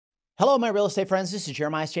Hello, my real estate friends. This is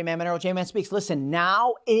Jeremias, Jman, Maneiro, Jman Speaks. Listen,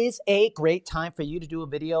 now is a great time for you to do a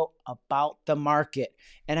video about the market.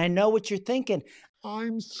 And I know what you're thinking.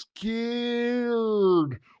 I'm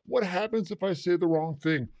scared. What happens if I say the wrong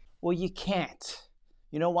thing? Well, you can't.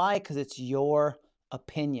 You know why? Because it's your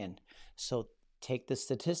opinion. So take the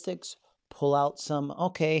statistics, pull out some,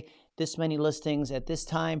 okay, this many listings at this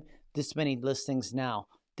time, this many listings now.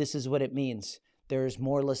 This is what it means. There's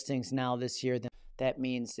more listings now this year. That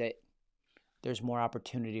means that there's more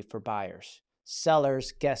opportunity for buyers.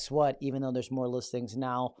 Sellers, guess what? Even though there's more listings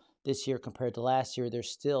now this year compared to last year,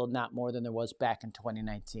 there's still not more than there was back in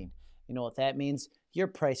 2019. You know what that means? Your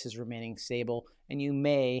price is remaining stable, and you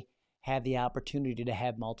may have the opportunity to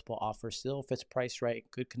have multiple offers still if it's priced right,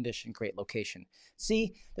 good condition, great location.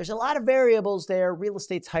 See, there's a lot of variables there. Real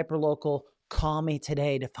estate's hyperlocal. Call me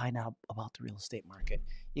today to find out about the real estate market.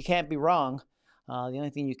 You can't be wrong. The only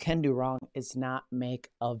thing you can do wrong is not make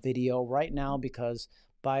a video right now because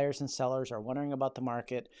buyers and sellers are wondering about the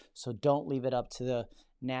market. So don't leave it up to the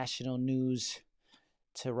national news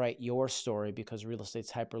to write your story because real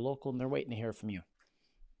estate's hyper local and they're waiting to hear from you.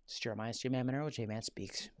 It's Jeremias, Jman, Maneiro, Jman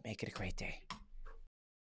Speaks. Make it a great day.